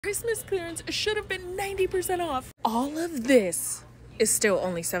Christmas clearance should have been 90% off. All of this is still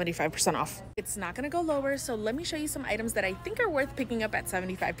only 75% off. It's not gonna go lower, so let me show you some items that I think are worth picking up at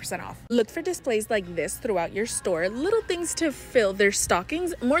 75% off. Look for displays like this throughout your store. Little things to fill their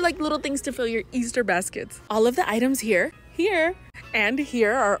stockings, more like little things to fill your Easter baskets. All of the items here, and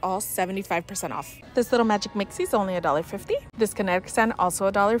here are all 75% off. This little magic mixie is only $1.50. This kinetic stand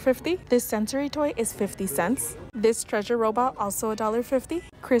also $1.50. This sensory toy is 50 cents. This treasure robot also $1.50.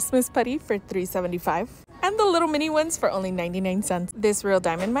 Christmas putty for $3.75. And the little mini ones for only 99 cents. This real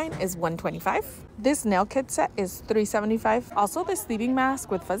diamond mine is $1.25. This nail kit set is $3.75. Also, this sleeping mask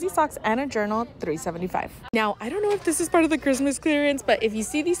with fuzzy socks and a journal, $3.75. Now, I don't know if this is part of the Christmas clearance, but if you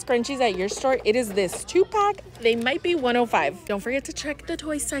see these scrunchies at your store, it is this 2-pack. They might be $105. Don't forget to check the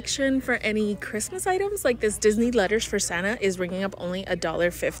toy section for any Christmas items, like this Disney Letters for Santa is ringing up only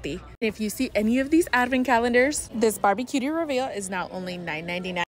 $1.50. If you see any of these advent calendars, this Barbie Cutie Reveal is now only $9.99.